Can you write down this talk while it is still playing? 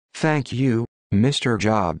Thank you, Mr.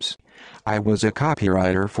 Jobs. I was a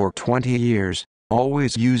copywriter for 20 years,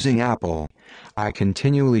 always using Apple. I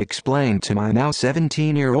continually explained to my now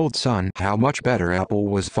 17-year-old son how much better Apple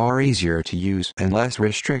was, far easier to use and less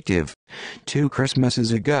restrictive. 2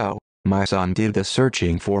 Christmases ago, my son did the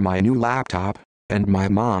searching for my new laptop, and my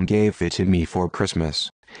mom gave it to me for Christmas.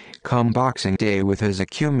 Come Boxing Day, with his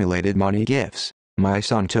accumulated money gifts, my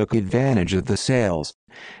son took advantage of the sales.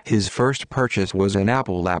 His first purchase was an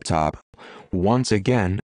Apple laptop. Once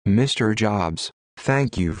again, Mr. Jobs,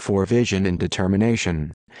 thank you for vision and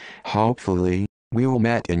determination. Hopefully, we will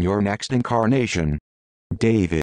meet in your next incarnation. David.